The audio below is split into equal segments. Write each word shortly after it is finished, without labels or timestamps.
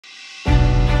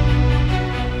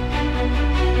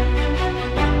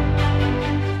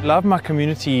Love My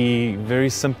Community, very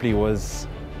simply, was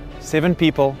 7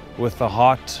 people with a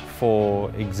heart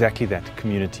for exactly that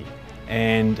community.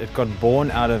 And it got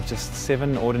born out of just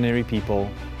 7 ordinary people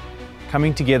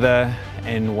coming together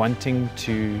and wanting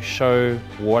to show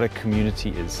what a community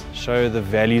is, show the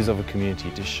values of a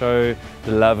community, to show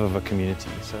the love of a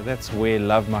community. So that's where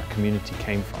Love My Community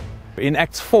came from. In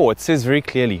Acts 4, it says very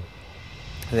clearly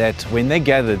that when they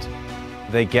gathered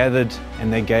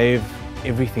and they gave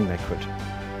everything they could.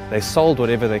 They sold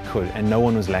whatever they could and no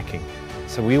one was lacking.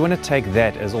 So we want to take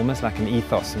that as almost like an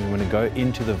ethos, and we want to go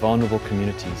into the vulnerable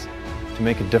communities to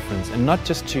make a difference, and not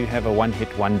just to have a one-hit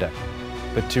wonder,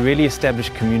 but to really establish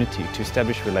community, to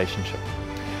establish relationship.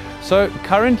 So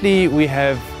currently we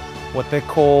have what they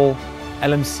call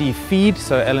LMC Feed,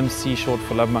 so LMC short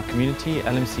for Love My Community,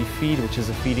 LMC Feed, which is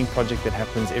a feeding project that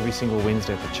happens every single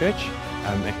Wednesday at the church,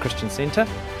 at Christian Center.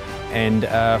 And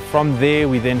from there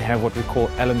we then have what we call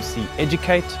LMC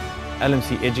Educate.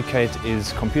 LMC Educate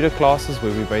is computer classes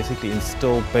where we basically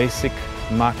instill basic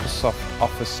Microsoft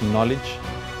Office knowledge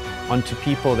onto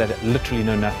people that literally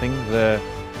know nothing. The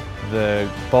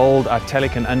bold,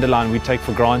 italic and underline we take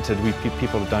for granted,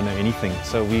 people that don't know anything.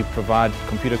 So we provide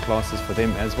computer classes for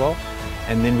them as well.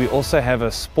 And then we also have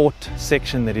a sport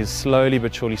section that is slowly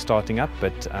but surely starting up,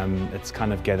 but it's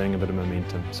kind of gathering a bit of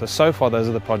momentum. So far those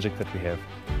are the projects that we have.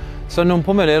 So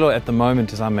Nominee at the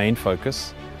moment is our main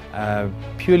focus,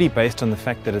 purely based on the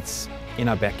fact that it's in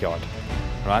our backyard.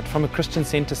 Right? From a Christian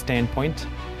Center standpoint,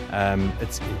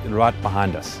 it's right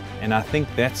behind us. And I think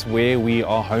that's where we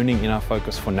are honing in our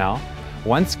focus for now.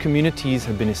 Once communities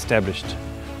have been established,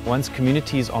 once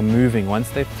communities are moving, once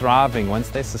they're thriving, once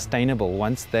they're sustainable,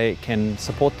 once they can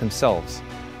support themselves,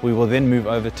 we will then move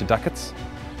over to ducats.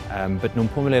 But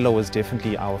Nominee was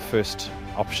definitely our first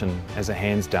option as a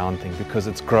hands down thing, because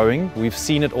it's growing. We've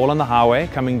seen it all on the highway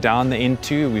coming down the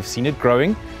N2, we've seen it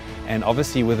growing, and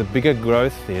obviously with a bigger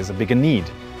growth there's a bigger need,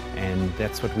 and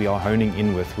that's what we are honing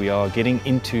in with. We are getting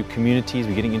into communities,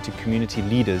 we're getting into community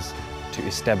leaders to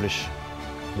establish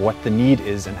what the need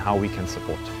is and how we can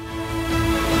support.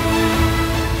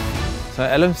 So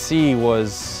LMC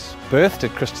was birthed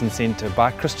at Christian Center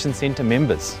by Christian Center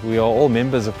members. We are all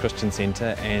members of Christian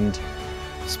Center, and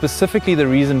specifically the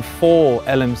reason for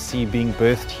LMC being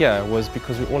birthed here was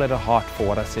because we all had a heart for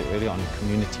what I said earlier on,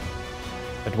 community.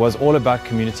 It was all about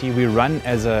community. We run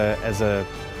as a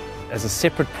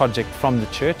separate project from the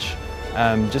church,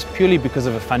 just purely because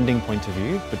of a funding point of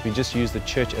view, but we just use the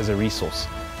church as a resource.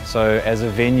 So as a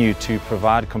venue to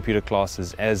provide computer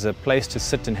classes, as a place to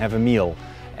sit and have a meal.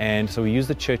 And so we use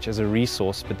the church as a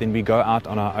resource, but then we go out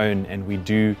on our own and we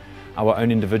do our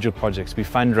own individual projects. We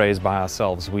fundraise by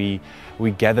ourselves, we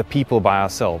gather people by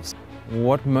ourselves.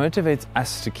 What motivates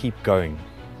us to keep going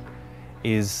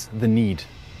is the need.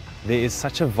 There is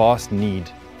such a vast need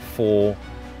for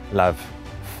love,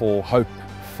 for hope,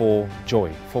 for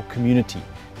joy, for community.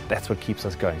 That's what keeps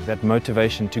us going, that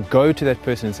motivation to go to that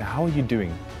person and say, how are you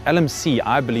doing? LMC,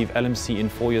 I believe LMC in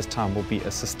 4 years' time will be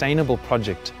a sustainable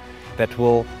project that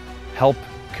will help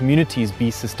communities be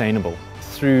sustainable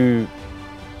through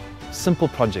simple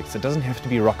projects. It doesn't have to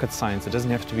be rocket science, it doesn't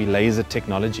have to be laser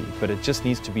technology, but it just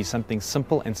needs to be something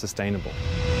simple and sustainable.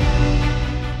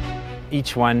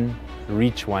 Each one,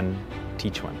 reach one,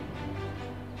 teach one.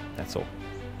 That's all.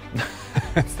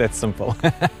 It's that simple.